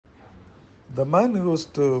The man who goes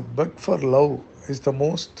to beg for love is the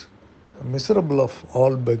most miserable of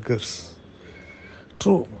all beggars.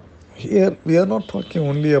 True. Here we are not talking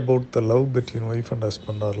only about the love between wife and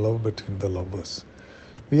husband or love between the lovers.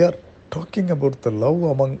 We are talking about the love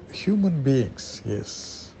among human beings.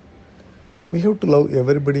 Yes. We have to love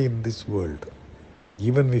everybody in this world.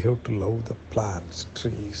 Even we have to love the plants,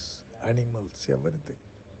 trees, animals, everything.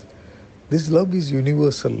 This love is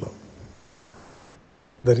universal love.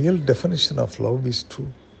 The real definition of love is to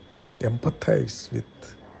empathize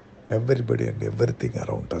with everybody and everything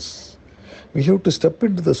around us. We have to step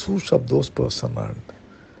into the shoes of those person and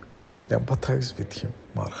empathize with him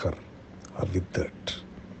or her or with that.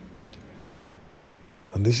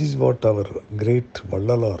 And this is what our great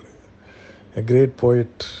Vallalar, a great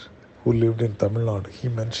poet who lived in Tamil Nadu, he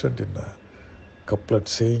mentioned in a couplet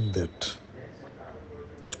saying that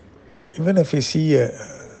even if we see a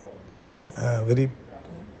very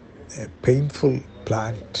painful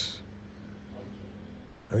plant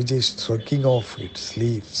which is striking off its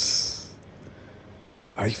leaves,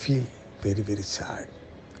 I feel very, very sad.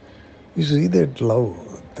 You see that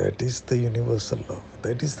love, that is the universal love.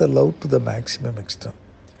 That is the love to the maximum extent.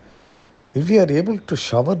 If we are able to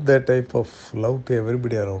shower that type of love to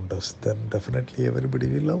everybody around us, then definitely everybody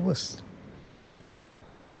will love us.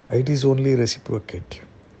 It is only reciprocative.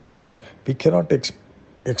 We cannot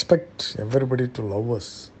expect everybody to love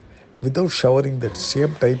us without showering that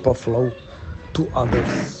same type of love to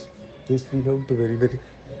others. This we have to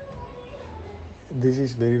this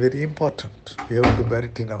is very, very important. We have to bear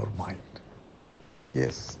it in our mind.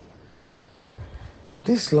 Yes.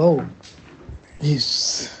 This love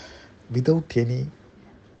is without any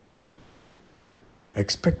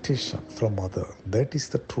expectation from other. That is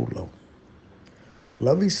the true love.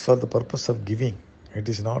 Love is for the purpose of giving. It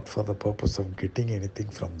is not for the purpose of getting anything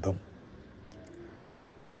from them.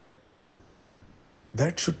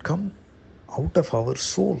 That should come out of our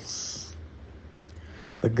souls.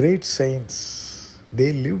 The great saints,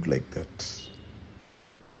 they lived like that.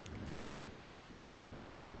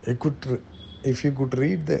 If you could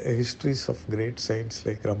read the histories of great saints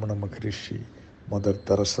like Ramana Maharishi, Mother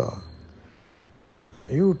Teresa,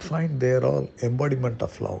 you would find they are all embodiment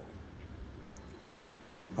of love.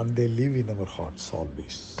 And they live in our hearts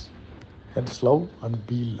always. That is love and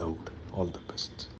be loved. All the best.